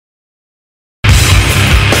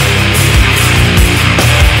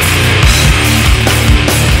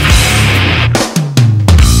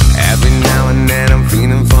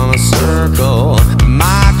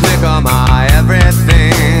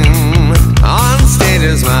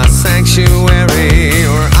sanctuary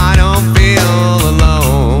where I don't feel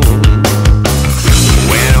alone.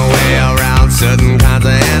 When away around certain kinds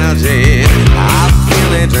of energy, I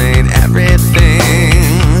feel it drain everything.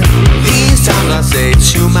 These times I say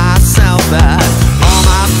to myself that all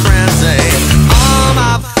my friends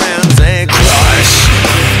they crush.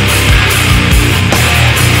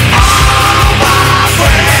 All my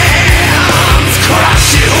friends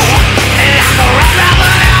crush you like a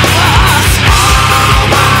rabbit elbows. All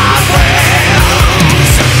my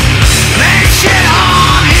friends, they shit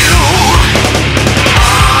on you.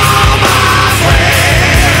 All my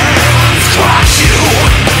friends crush you.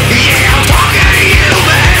 Yeah, I'm talking to you,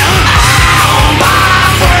 man. All my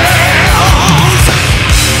friends,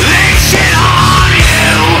 they shit on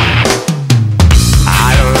you. I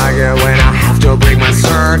don't like it when I have to break my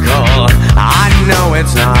circle. I know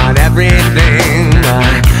it's not everything,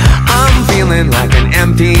 but I'm feeling like an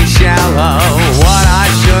empty shell of what I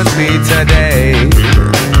should be today.